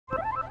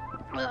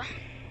Ugh.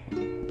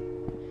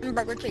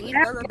 Burger,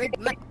 cheeseburger, Big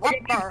Mac,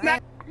 Whopper,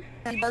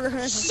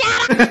 hamburger.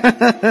 Shut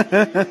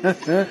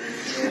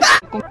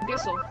Con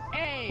queso.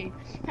 Hey,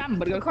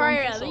 hamburger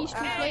Require con at queso. least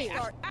 2 Hey,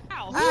 players.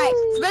 ow. Alright,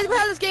 so basically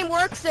how this game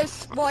works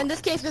is, well, in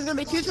this case, there's gonna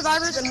be 2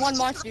 survivors and 1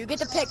 monster. You get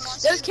to pick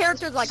those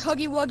characters like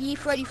Huggy Wuggy,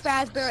 Freddy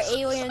Fazbear,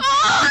 Aliens.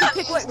 You can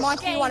pick what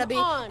monster you want to be,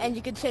 and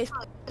you can chase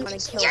and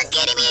kill You're them.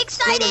 getting me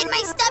excited.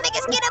 My stomach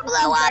is gonna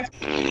blow up.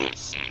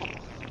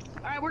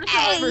 Alright, we're the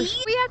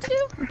survivors. We have to do.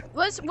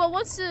 What's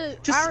the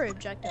our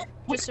objective?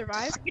 Just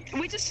survive.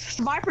 We just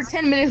survived for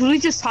 10 minutes. We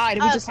just hide.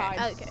 We just hide.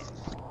 Okay.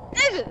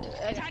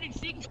 Hide and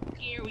seek is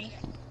scary.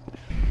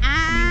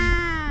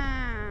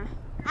 Ah.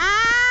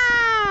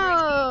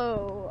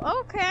 Ow.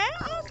 Okay.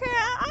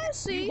 I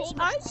see.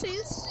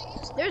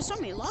 There's so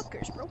many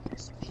lockers, bro.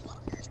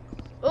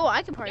 Oh,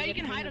 I can probably Yeah, you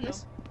get can hide of on this.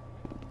 them.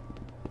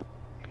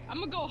 I'm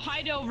gonna go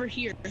hide over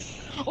here.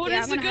 Oh, Yeah,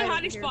 this is I'm a gonna good hide over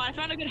hiding here. spot. I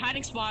found a good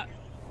hiding spot.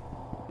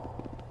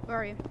 Where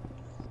are you?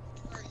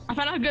 I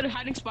found a good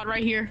hiding spot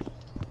right here.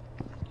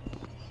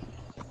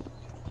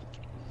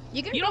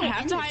 You can. You don't go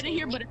have in to this hide it one.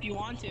 here, but if you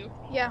want to.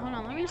 Yeah, hold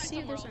on. Let me Hide see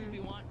if somewhere there's else if you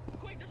any. want.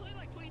 Quick, there's only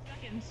like 20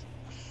 seconds.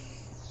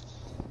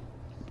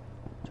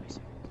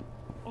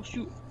 Oh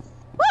shoot.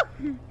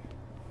 Woo!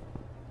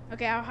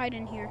 Okay, I'll hide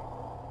in here.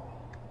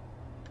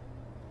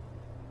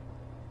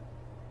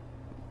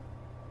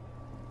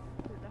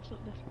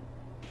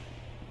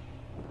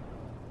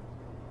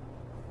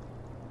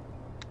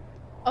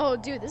 Oh,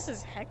 dude, this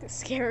is hecka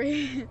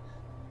scary.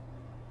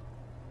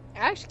 I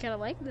actually kind of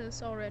like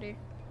this already.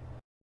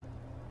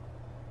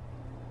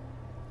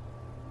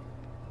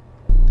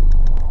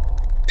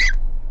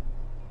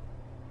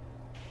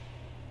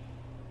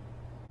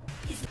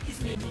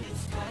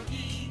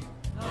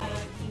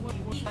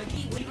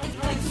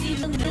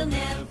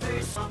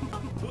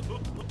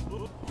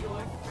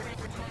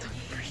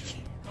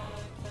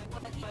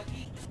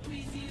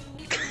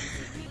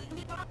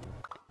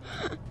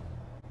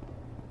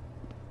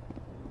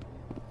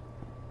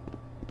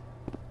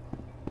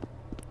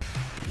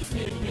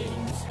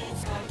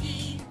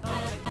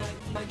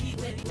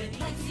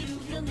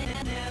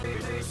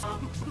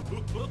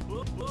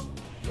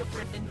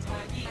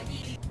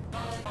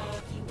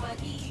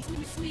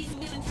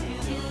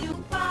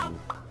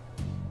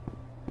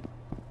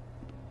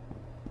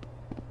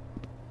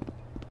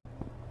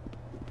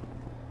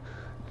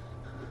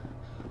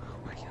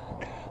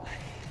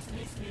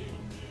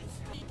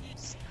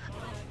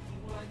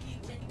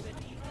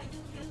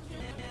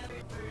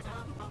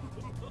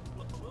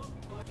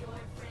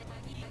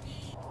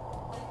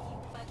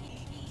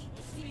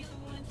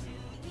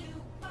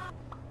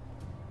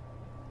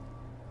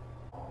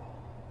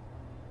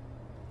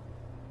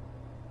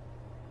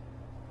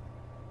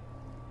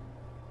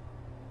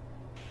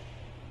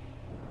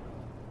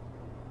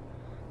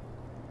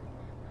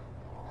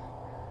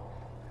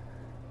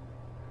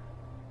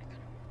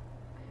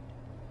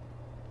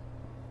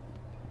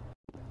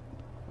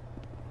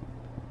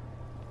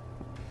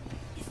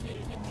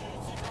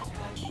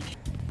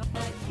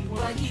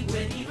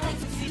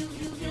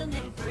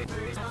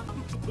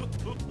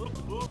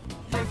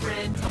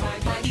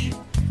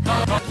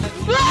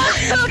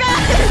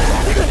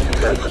 No!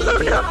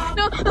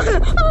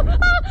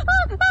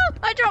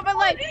 I dropped my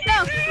light!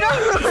 No!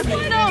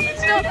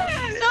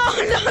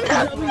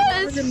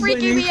 It's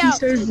freaking me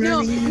out!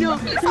 No!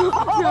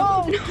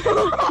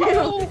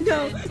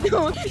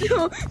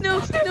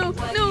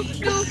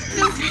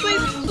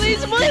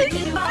 Please!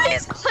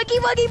 Huggy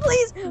Wuggy,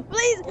 please!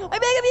 I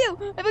beg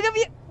of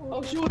you!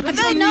 Oh shoot. I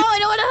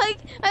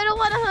don't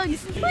want to hug!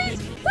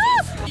 Please!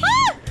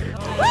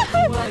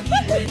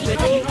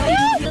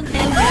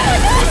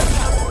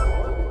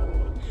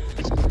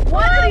 What? Oh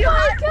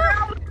my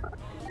god!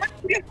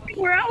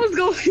 Where I was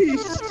going?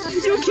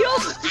 You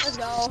killed? Let's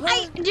go.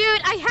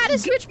 Dude, I had to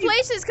switch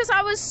places because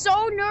I was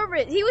so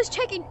nervous. He was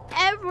checking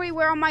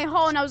everywhere on my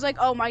hull, and I was like,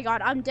 oh my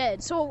god, I'm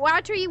dead. So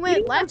after he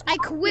went left, I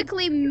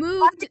quickly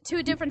moved to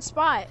a different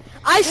spot.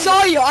 I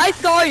saw you. I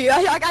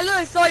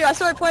literally saw you. I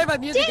started playing my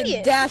music Dang and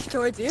it. dashed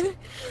towards you.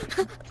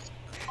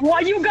 Why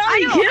you got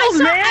me killed,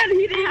 man?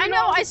 He didn't I even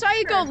know, I saw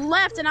you go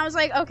left, and I was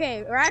like,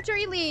 okay, after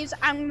he leaves,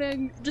 I'm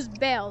gonna just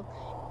bail.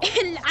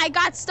 And I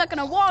got stuck in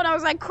a wall, and I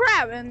was like,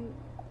 crap, and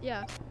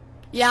yeah.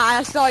 Yeah,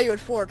 I saw you at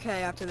 4K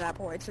after that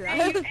point. So. Dang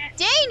it,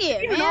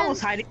 Even man.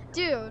 almost hiding.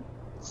 Dude.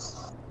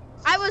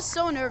 I was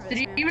so nervous, Did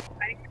he man. even?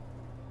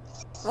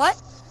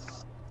 What?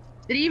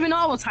 Did he even know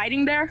I was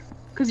hiding there?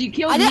 Cause you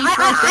killed I me didn't.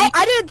 first.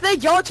 I didn't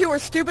think y'all two were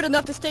stupid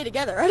enough to stay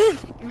together. I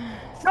didn't.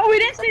 No, we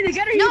didn't stay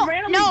together. No, He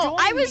randomly no, joined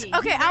I was, me.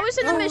 okay, I was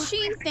in the Oh.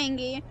 machine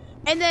thingy,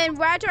 and then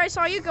right after I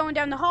saw you going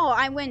down the hall,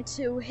 I went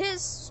to his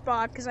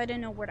spot because I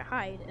didn't know where to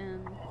hide,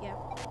 and yeah.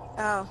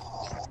 Oh.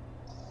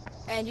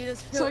 And you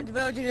just, you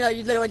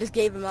literally just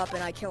gave him up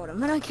and I killed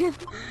him. And I can't.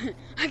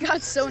 I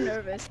got so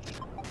nervous.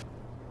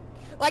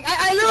 Like,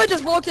 I literally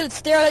just walked in and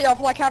stared at y'all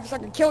for like half a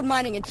second, killed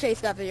mining and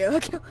chased after you.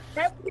 Right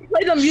when we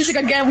played the music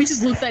again, we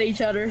just looked at each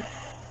other.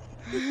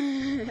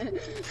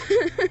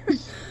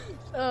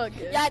 Oh,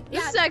 good. Yeah,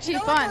 This is actually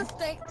fun.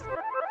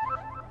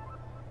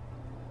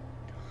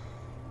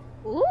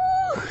 Ooh,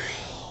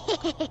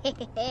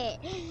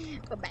 We're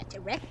about to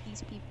wreck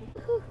these people.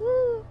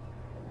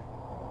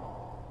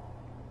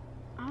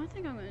 I don't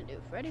think I'm gonna do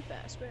Freddy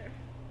Fazbear.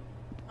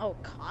 Oh,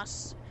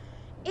 costs.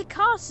 It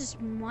costs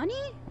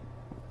money?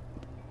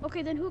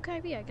 Okay, then who can I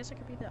be? I guess I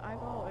could be the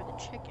eyeball or the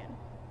chicken.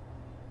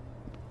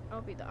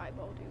 I'll be the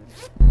eyeball, dude.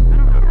 I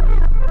don't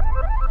have money.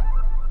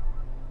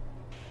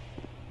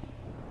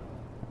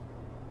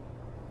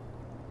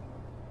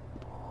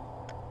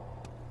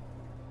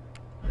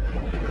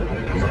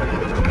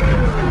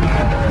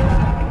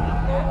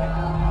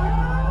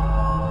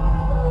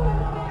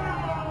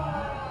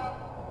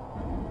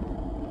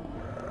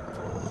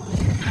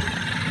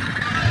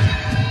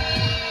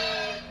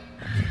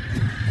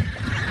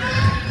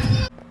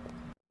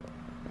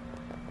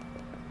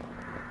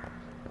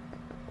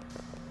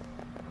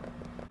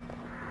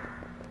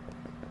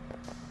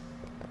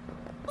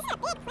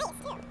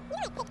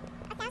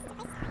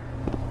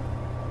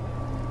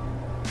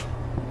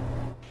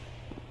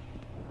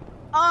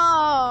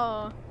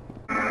 Oh.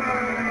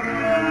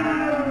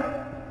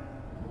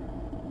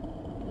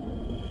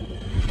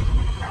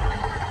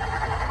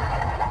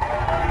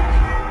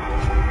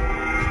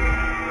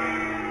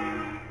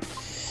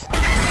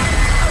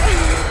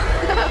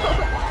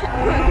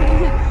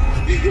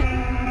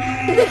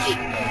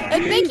 I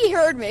think he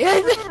heard me.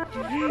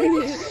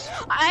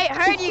 I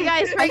heard you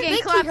guys I freaking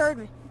think clap. he heard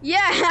me. Yeah,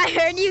 I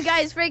heard you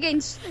guys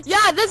freaking.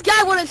 Yeah, this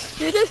guy wanted.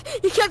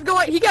 He kept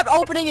going. He kept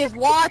opening his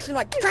watch and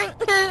like. I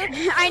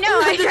know.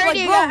 I Just heard like,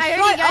 you bro, guys. I heard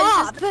you shut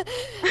guys. up.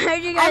 I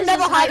heard you guys. I'm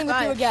never just hiding with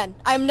high you five. again.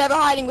 I'm never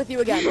hiding with you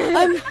again.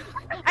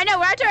 I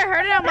know. After I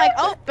heard it, I'm like,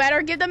 oh,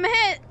 better give them a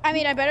hit. I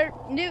mean, I better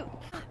do.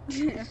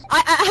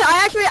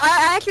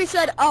 I actually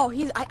said, oh,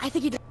 I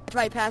think he just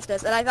right past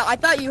us, and I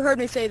thought you heard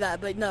me say that,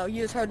 but no,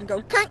 you just heard him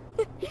go.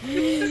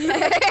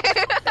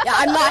 Yeah,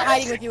 I'm not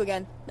hiding with you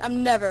again.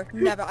 I'm never.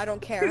 I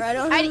don't care. I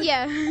don't.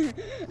 Yeah.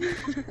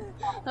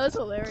 That was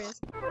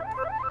hilarious. All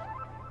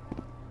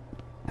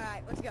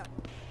right, let's go.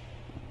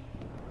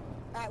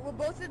 All right, we'll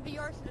both be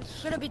yours. So this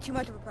shouldn't be too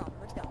much of a problem.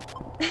 Let's go.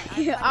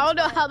 I don't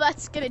know how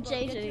that's gonna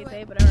change get to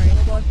anything, it. but alright.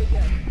 We'll both be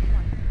good. Come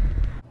on.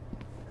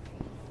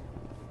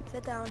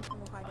 Sit down and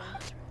we'll hide down.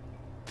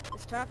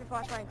 Just turn off your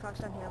flashlight and crouch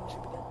down here and we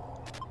should be good.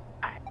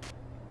 Alright.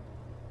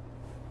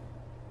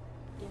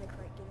 Get in the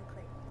crate, get in the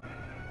crate.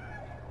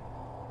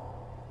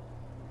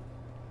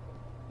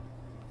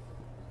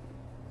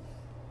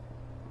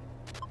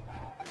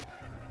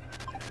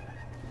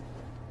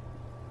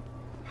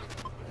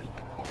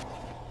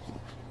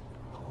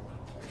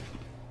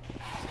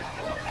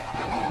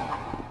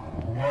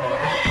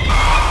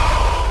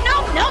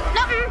 Nope,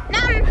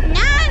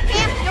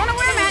 yeah, don't know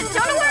where I'm at,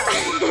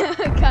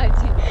 God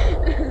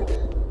damn.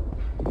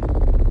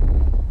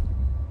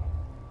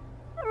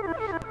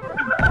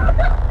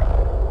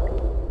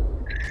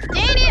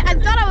 Dang it, I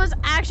thought I was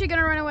actually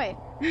gonna run away.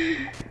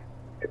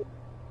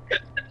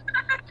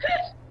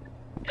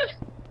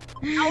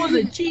 I was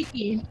a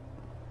cheeky.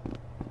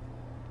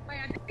 Wait,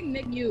 I think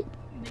Nick mute.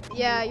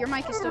 Yeah, your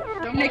mic is still.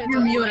 Don't Nick, forget you're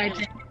to- mute, I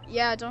think.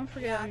 Yeah, don't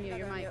forget I to mute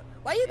your forgot mic. you.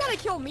 Why you gotta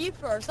kill me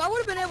first? I would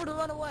have been able to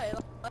run away.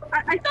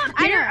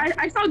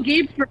 I saw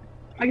Gabe first.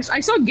 I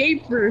saw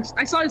Gabe first.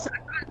 I saw his.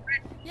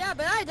 Yeah,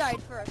 but I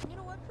died first. You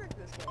know what? Frick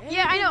this game.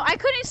 Yeah, I know. I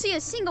couldn't see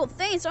a single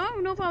thing, so I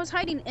don't know if I was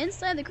hiding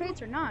inside the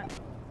crates or not.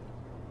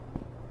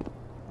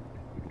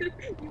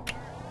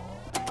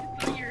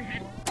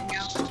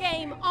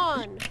 Game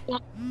on.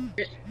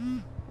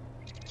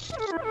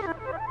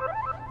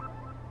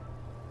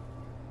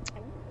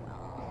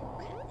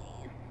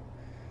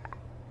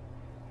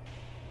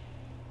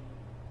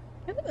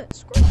 Look at that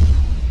scroll.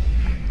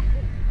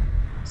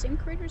 Same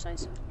creators I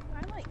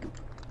like.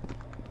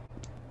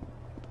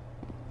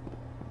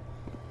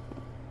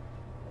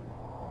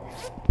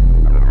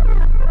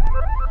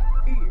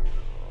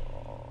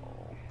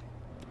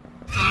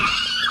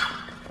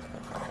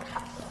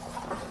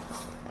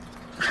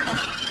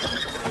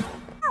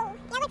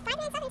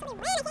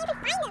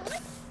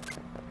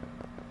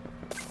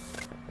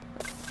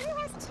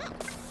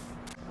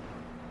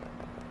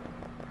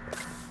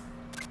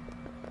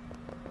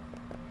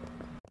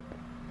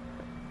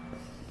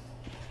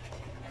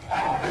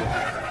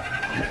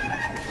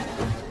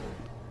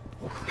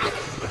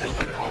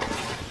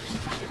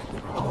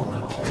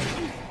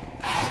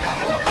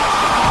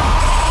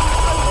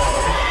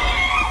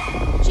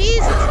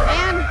 Jesus,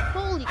 man.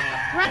 Holy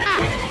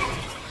crap.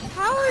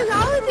 How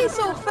is he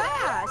so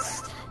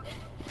fast?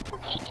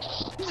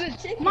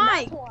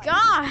 My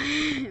God.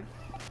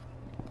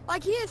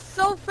 Like he is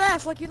so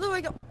fast. Like you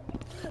literally go.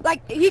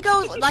 Like he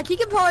goes. Like he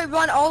can probably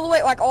run all the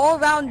way, like all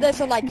around this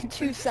in like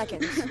 2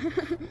 seconds.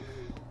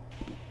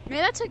 Man,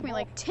 that took me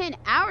like 10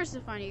 hours to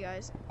find you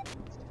guys.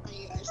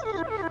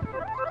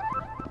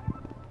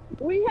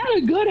 We had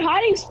a good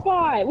hiding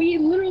spot. We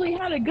literally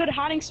had a good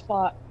hiding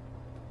spot.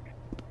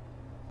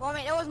 Well, I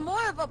mean, it was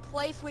more of a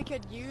place we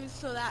could use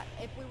so that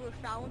if we were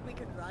found, we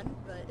could run,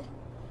 but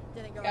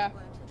didn't go Yeah. as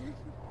planned.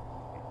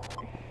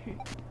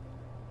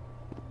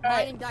 Alright,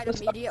 Lightning died let's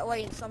go.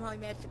 immediately, and somehow he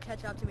managed to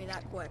catch up to me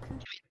that quick.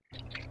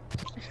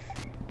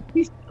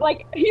 He's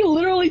Like, he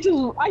literally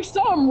just, I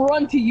saw him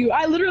run to you.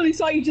 I literally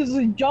saw you just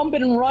jump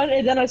and run,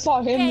 and then I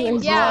saw him.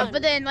 Yeah,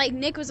 but then, like,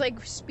 Nick was,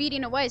 like,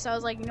 speeding away, so I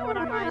was like, you know what,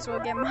 I might as well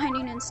get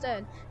mining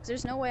instead. Because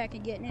there's no way I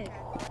could get Nick.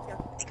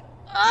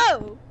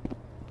 Oh!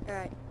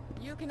 Alright.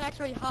 You can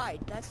actually hide.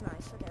 That's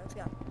nice. Okay, let's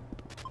go.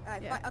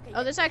 Alright, Yeah. okay.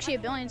 Oh, there's actually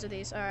billions of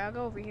these. Alright, I'll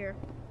go over here.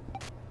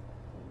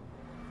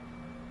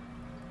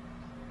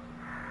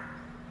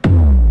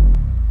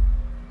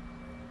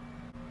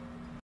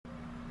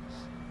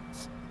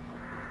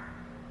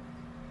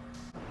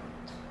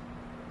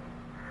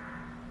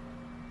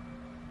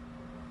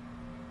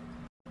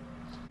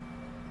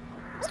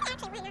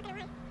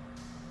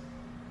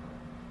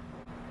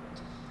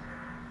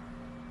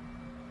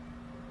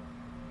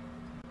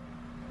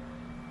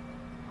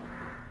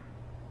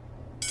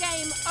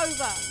 Game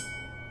over.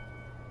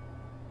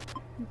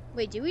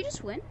 Wait, did we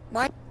just win?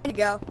 Mine had to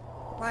go.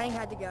 Mine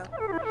had to go.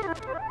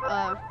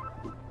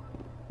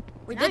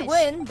 We did Nice.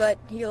 win, but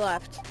he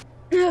left.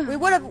 We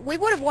would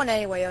have won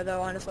anyway,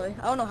 though. Honestly,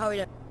 I don't know how he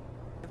did.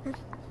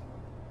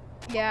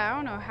 Yeah, I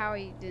don't know how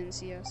he didn't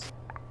see us.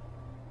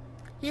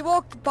 He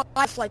walked by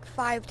us like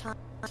 5 times.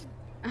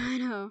 I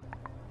know.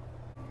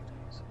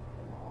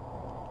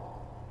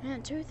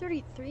 Man,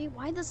 2:33.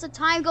 Why does the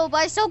time go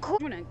by so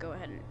quick? I'm gonna go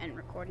ahead and end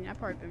recording. I've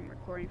probably been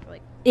recording for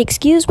like.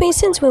 Excuse me,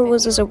 since when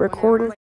was this a recording?